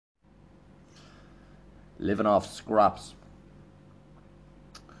living off scraps.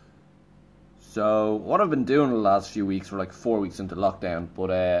 So what I've been doing the last few weeks, we're like 4 weeks into lockdown,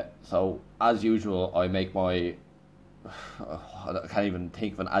 but so as usual, I make my I can't even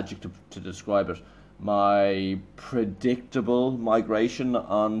think of an adjective to describe it. My predictable migration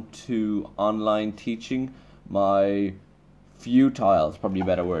onto online teaching, my futile, it's probably a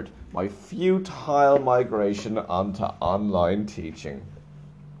better word. My futile migration onto online teaching.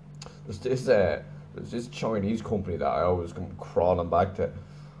 There's this Chinese company that I always come crawling back to.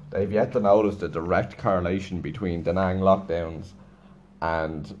 They've yet to notice the direct correlation between Da Nang lockdowns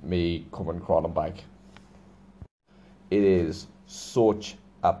and me coming crawling back. It is such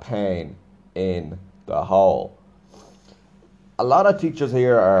a pain in the hole. A lot of teachers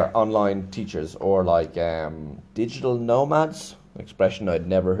here are online teachers or like digital nomads, an expression I'd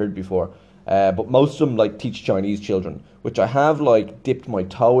never heard before. But most of them like teach Chinese children, which I have like dipped my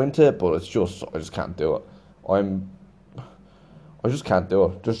toe into, but I just can't do it. I just can't do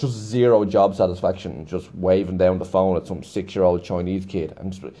it. There's just zero job satisfaction just waving down the phone at some 6-year-old Chinese kid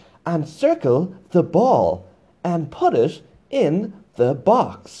and circle the ball and put it in the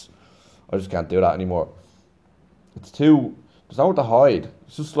box. I just can't do that anymore. There's nowhere to hide.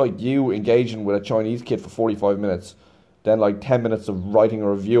 It's just like you engaging with a Chinese kid for 45 minutes, then like 10 minutes of writing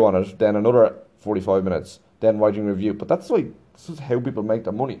a review on it, then another 45 minutes, then writing a review. But this is how people make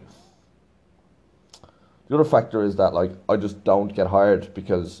their money. The other factor is that like I just don't get hired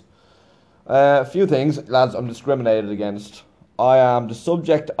because a few things, lads, I'm discriminated against. I am the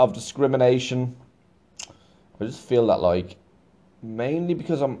subject of discrimination. I just feel that like mainly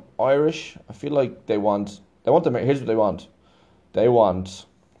because I'm Irish, I feel like they want here's what they want.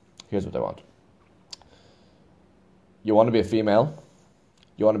 Here's what they want. You want to be a female,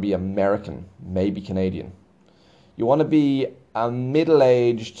 you want to be American, maybe Canadian. You want to be a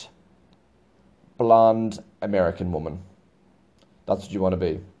middle-aged blonde American woman. That's what you want to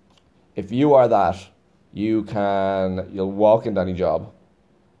be. If you are that, you'll walk into any job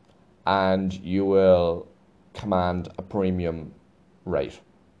and you will command a premium rate.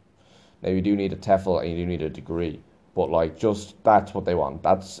 Now you do need a TEFL and you do need a degree, but like just that's what they want.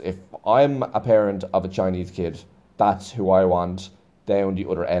 That's if I'm a parent of a Chinese kid, that's who I want down the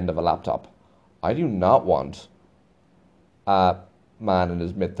other end of a laptop. I do not want a man in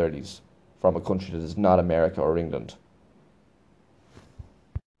his mid-30s from a country that is not America or England.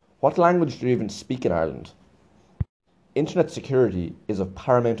 What language do you even speak in Ireland? Internet security is of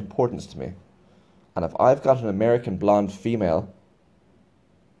paramount importance to me. And if I've got an American blonde female,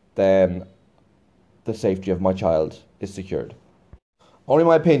 then the safety of my child is secured. Only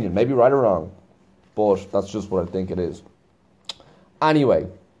my opinion, maybe right or wrong, but that's just what I think it is. Anyway,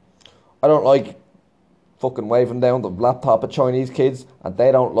 I don't like fucking waving down the laptop at Chinese kids, and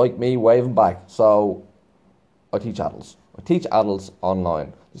they don't like me waving back. So I teach adults. I teach adults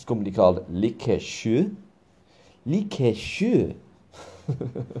online. This company called Likeshu. Likeshu.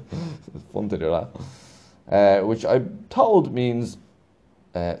 It's fun to do that. Which I'm told means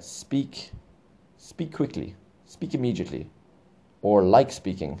speak quickly, speak immediately, or like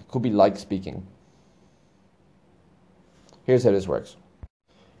speaking. Could be like speaking. Here's how this works.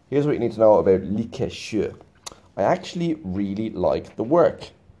 Here's what you need to know about Likeshu. I actually really like the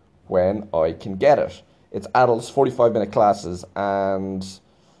work when I can get it. It's adults, 45-minute classes, and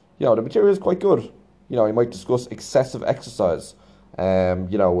the material is quite good. You might discuss excessive exercise,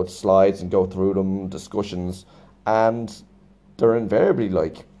 with slides and go through them, discussions, and they're invariably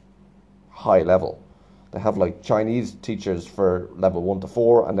like high level. They have like Chinese teachers for level 1 to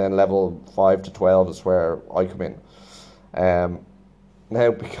 4, and then level 5 to 12 is where I come in. Now,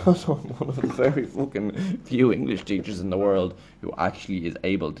 because I'm one of the very fucking few English teachers in the world who actually is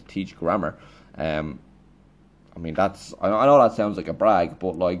able to teach grammar, I know that sounds like a brag,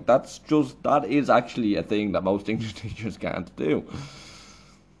 but like that is actually a thing that most English teachers can't do.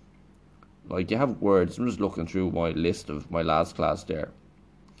 Like you have words. I'm just looking through my list of my last class there.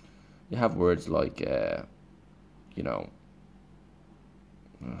 You have words like, I don't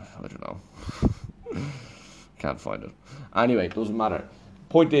know. Can't find it. Anyway, it doesn't matter.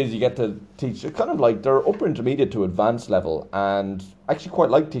 Point is, you get to teach. It's kind of like they're upper intermediate to advanced level, and I actually quite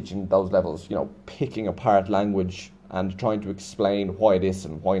like teaching those levels. Picking apart language and trying to explain why this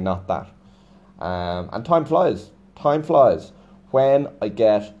and why not that. And time flies. Time flies. When I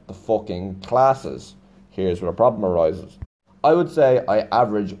get the fucking classes, here's where a problem arises. I would say I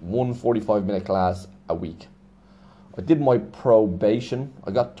average one 45-minute class a week. I did my probation.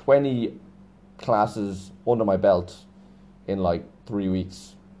 I got 20 classes under my belt in like 3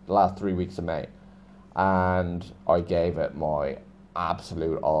 weeks, the last 3 weeks of May, and I gave it my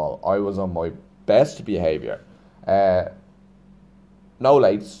absolute all. I was on my best behaviour. Uh, no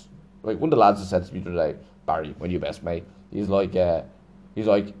lates. Like one of the lads has said to me today, Barry, my new best mate. He's like,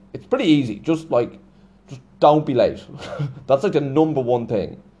 it's pretty easy. Just don't be late. That's like the number one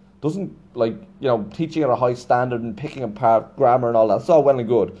thing. Doesn't like teaching at a high standard and picking apart grammar and all that. It's all well and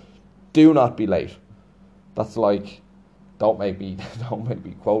good. Do not be late. That's like, don't make me don't make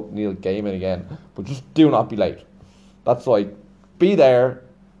me quote Neil Gaiman again. But just do not be late. That's like, be there,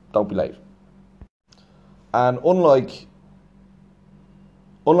 don't be late. And unlike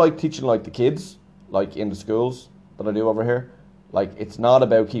teaching like the kids, like in the schools that I do over here, like it's not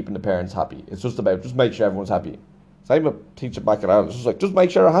about keeping the parents happy. It's just about just make sure everyone's happy. Same with teaching back at Ireland. It's just like just make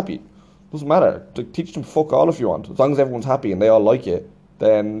sure they're happy. Doesn't matter. Teach them fuck all if you want. As long as everyone's happy and they all like you,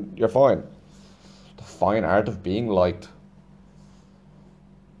 then you're fine. The fine art of being liked.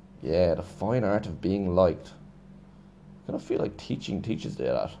 Yeah, the fine art of being liked. I kind of feel like teaching teachers do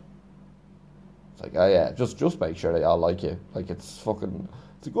that. It's like, oh yeah, just make sure they all like you. Like it's a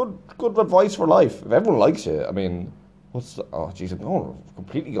good advice for life. If everyone likes you, I mean, oh jeez, I'm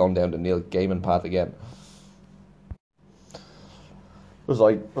completely going down the Neil Gaiman path again. There's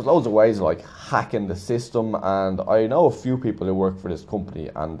loads of ways of like hacking the system, and I know a few people who work for this company,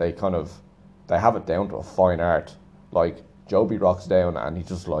 and they have it down to a fine art. Like Joby rocks down, and he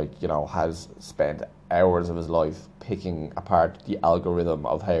just has spent hours of his life picking apart the algorithm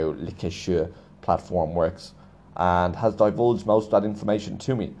of how Likeshu platform works, and has divulged most of that information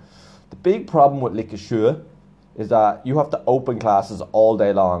to me. The big problem with Likeshu is that you have to open classes all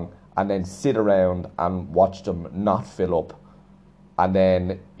day long and then sit around and watch them not fill up. And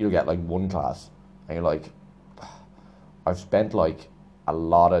then you'll get like one class and you're like, I've spent like a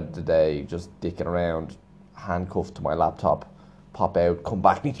lot of the day just dicking around, handcuffed to my laptop, pop out, come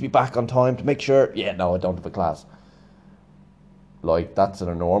back, need to be back on time to make sure, yeah, no, I don't have a class. Like, that's an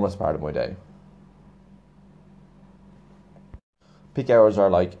enormous part of my day. Peak hours are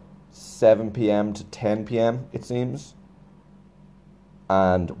like 7 p.m. to 10 p.m, it seems,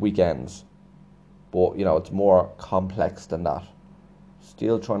 and weekends. But, it's more complex than that.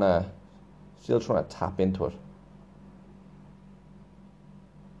 Still trying to tap into it.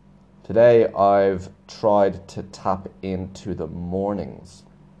 Today I've tried to tap into the mornings.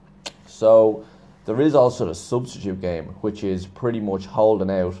 So there is also the substitute game, which is pretty much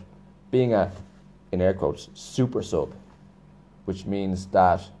holding out, being a, in air quotes, super sub, which means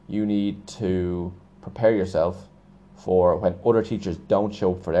that you need to prepare yourself for when other teachers don't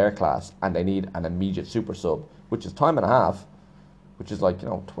show up for their class and they need an immediate super sub, which is time and a half, which is like,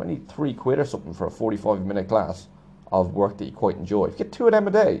 23 quid or something for a 45-minute class of work that you quite enjoy. If you get 2 of them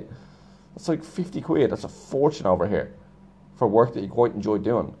a day, that's like 50 quid. That's a fortune over here for work that you quite enjoy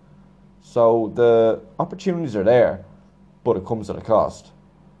doing. So the opportunities are there, but it comes at a cost.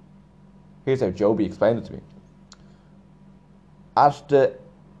 Here's how Joby explained it to me.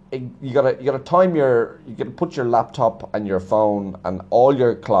 You gotta put your laptop and your phone and all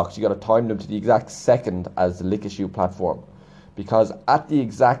your clocks, you gotta time them to the exact second as the Likeshu platform. Because at the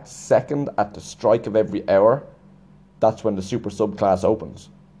exact second, at the strike of every hour, that's when the super sub class opens.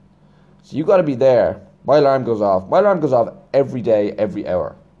 So you got to be there. My alarm goes off. My alarm goes off every day, every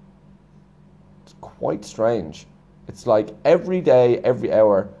hour. It's quite strange. It's like every day, every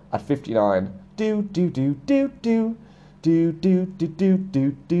hour at 59. Do do do do do do do do do do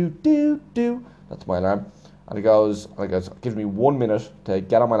do do do. That's my alarm, and it gives me 1 minute to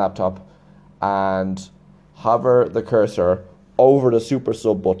get on my laptop and hover the cursor over the super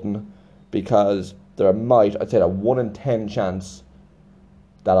sub button, because I'd say a 1 in 10 chance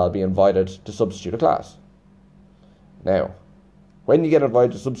that I'll be invited to substitute a class. Now, when you get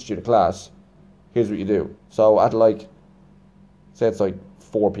invited to substitute a class, here's what you do. So at say it's like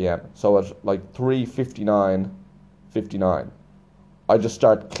 4 p.m. So at like 3:59, I just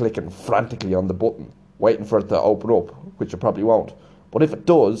start clicking frantically on the button, waiting for it to open up, which it probably won't. But if it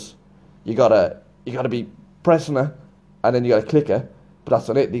does, you gotta be pressing it, and then you gotta click it. But that's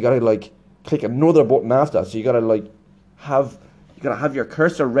not it. You gotta click another button after that. So you gotta have your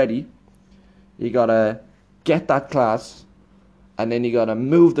cursor ready. You gotta get that class, and then you gotta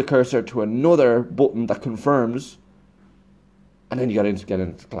move the cursor to another button that confirms, and then you gotta get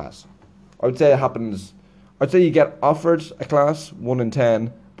into class. I would say you get offered a class 1 in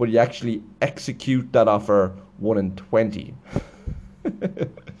 10, but you actually execute that offer 1 in 20.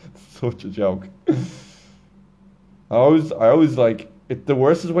 Such a joke. I always like it. The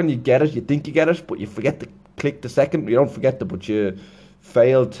worst is when you get it, you think you get it, but you forget to click the second. You don't forget but you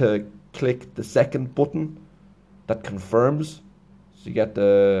fail to click the second button that confirms. So you get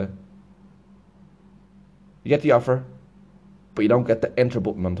the offer, but you don't get the enter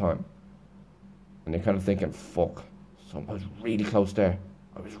button on time. And you're kind of thinking, fuck, so I was really close there.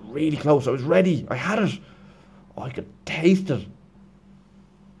 I was really close. I was ready. I had it. Oh, I could taste it.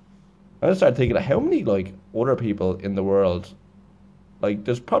 I just started thinking, how many like other people in the world, like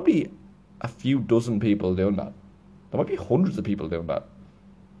there's probably a few dozen people doing that. There might be hundreds of people doing that.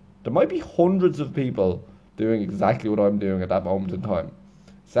 There might be hundreds of people doing exactly what I'm doing at that moment in time,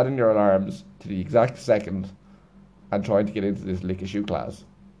 setting your alarms to the exact second and trying to get into this lick a shoe class,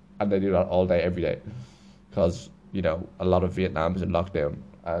 and they do that all day, every day, because a lot of Vietnam is in lockdown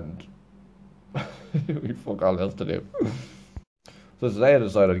and we fuck all else to do. So today I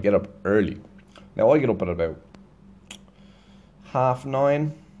decided to get up early. Now I get up at about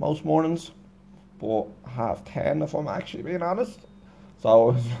 9:30 most mornings, but 10:30 if I'm actually being honest. So I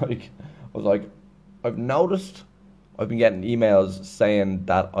was like, I've noticed I've been getting emails saying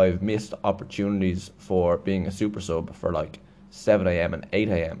that I've missed opportunities for being a super sub for like 7 a.m. and 8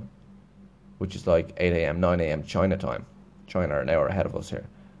 a.m., which is like 8 a.m., 9 a.m. China time. China are an hour ahead of us here.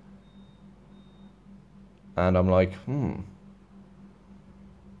 And I'm like,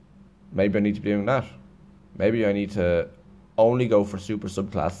 maybe I need to be doing that. Maybe I need to only go for super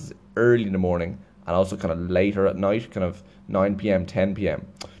sub classes early in the morning and also kind of later at night, kind of 9 p.m., 10 p.m.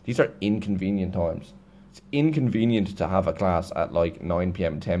 These are inconvenient times. It's inconvenient to have a class at like 9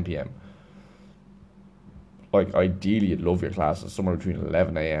 p.m., 10 p.m. Like, ideally, you'd love your classes somewhere between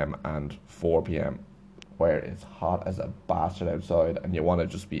 11 a.m. and 4 p.m., where it's hot as a bastard outside and you want to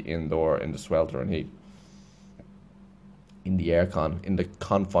just be indoor in the swelter and heat. In the aircon, in the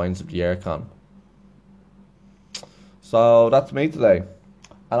confines of the aircon. So that's me today.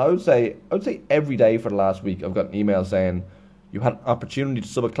 And I would say every day for the last week I've got an email saying you had an opportunity to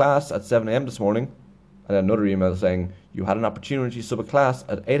sub a class at 7 a.m. this morning, and then another email saying you had an opportunity to sub a class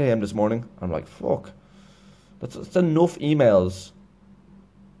at 8 a.m. this morning. I'm like, fuck. That's enough emails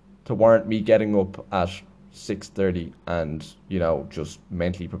to warrant me getting up at 6:30 and just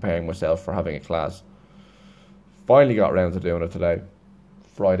mentally preparing myself for having a class. Finally got around to doing it today,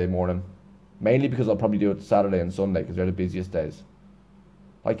 Friday morning. Mainly because I'll probably do it Saturday and Sunday because they're the busiest days.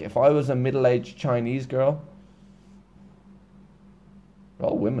 Like, if I was a middle-aged Chinese girl, they're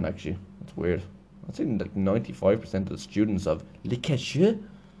all women actually. That's weird. I'd say like 95% of the students of Le Cacheux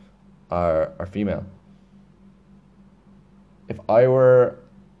are female. If I were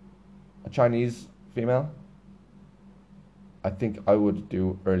a Chinese female, I think I would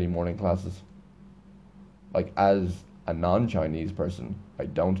do early morning classes. Like, as a non-Chinese person, I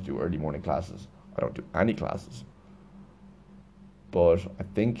don't do early morning classes. I don't do any classes. But I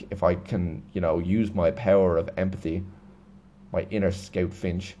think if I can, use my power of empathy, my inner Scout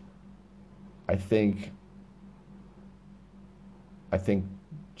Finch, I think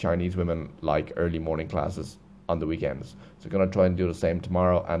Chinese women like early morning classes on the weekends. So I'm gonna try and do the same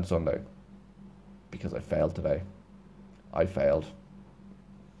tomorrow and Sunday. Because I failed today. I failed.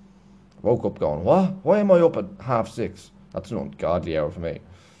 Woke up going, what? Why am I up at 6:30? That's an ungodly hour for me.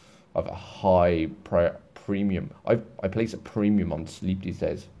 I have a high premium. I place a premium on sleep these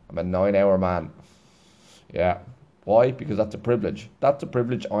days. I'm a 9-hour man. Yeah. Why? Because that's a privilege. That's a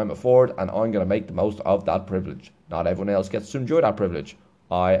privilege I'm afforded, and I'm going to make the most of that privilege. Not everyone else gets to enjoy that privilege.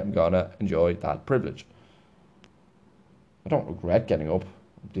 I am going to enjoy that privilege. I don't regret getting up.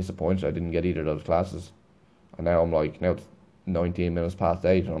 I'm disappointed I didn't get either of those classes. And now now it's 19 minutes past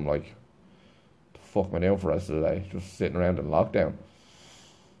 8, and I'm like, the fuck am I doing for the rest of the day? Just sitting around in lockdown.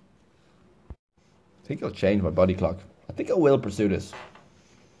 I think I'll change my body clock. I think I will pursue this.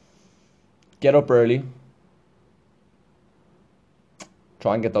 Get up early.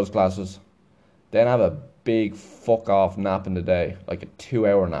 Try and get those classes. Then have a big fuck off nap in the day. Like a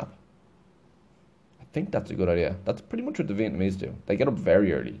 2-hour nap. I think that's a good idea. That's pretty much what the Vietnamese do. They get up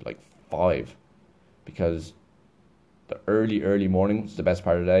very early, like 5. Because the early morning is the best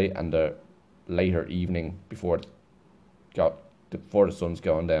part of the day, and the later evening before the sun's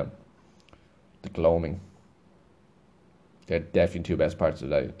going down. The gloaming. They're definitely two best parts of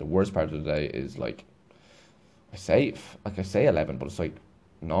the day. The worst part of the day is I say 11, but it's like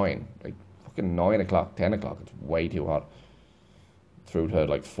 9, like fucking 9 o'clock, 10 o'clock. It's way too hot. Through to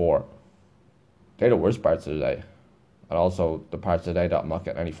like 4. They're the worst parts of the day, and also the parts of the day that I'm not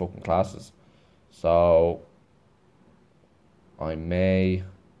getting any fucking classes. So I may,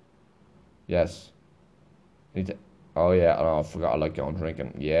 yes, need to. Oh yeah, I forgot I like going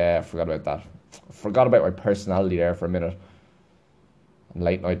drinking. Yeah, I forgot about that. I forgot about my personality there for a minute. And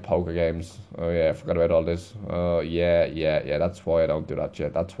late night poker games. Oh yeah, I forgot about all this. Oh yeah. That's why I don't do that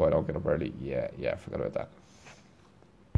shit. That's why I don't get up early. Yeah, I forgot about that.